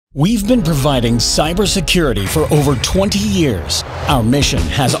We've been providing cybersecurity for over 20 years. Our mission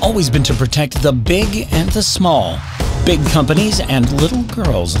has always been to protect the big and the small, big companies and little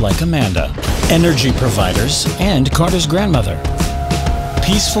girls like Amanda, energy providers and Carter's grandmother,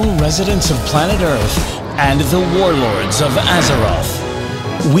 peaceful residents of planet Earth, and the warlords of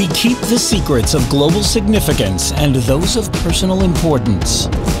Azeroth. We keep the secrets of global significance and those of personal importance,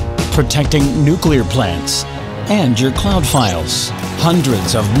 protecting nuclear plants and your cloud files,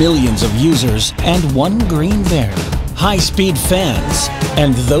 hundreds of millions of users and one green bear, high-speed fans,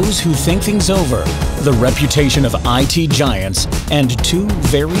 and those who think things over, the reputation of IT giants, and two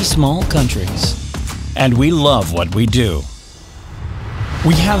very small countries. And we love what we do.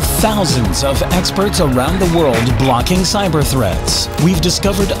 We have thousands of experts around the world blocking cyber threats. We've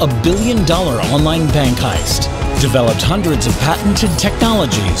discovered $1 billion online bank heist, developed hundreds of patented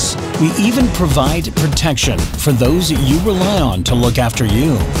technologies. We even provide protection for those you rely on to look after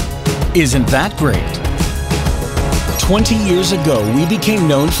you. Isn't that great? 20 years ago, we became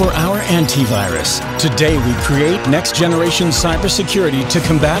known for our antivirus. Today, we create Next Generation Cybersecurity to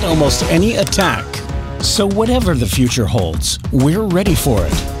combat almost any attack. So whatever the future holds, we're ready for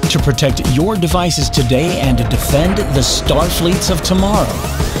it to protect your devices today and to defend the star fleets of tomorrow.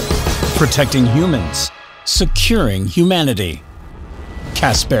 Protecting humans, securing humanity.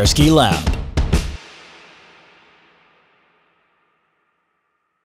 Kaspersky Lab.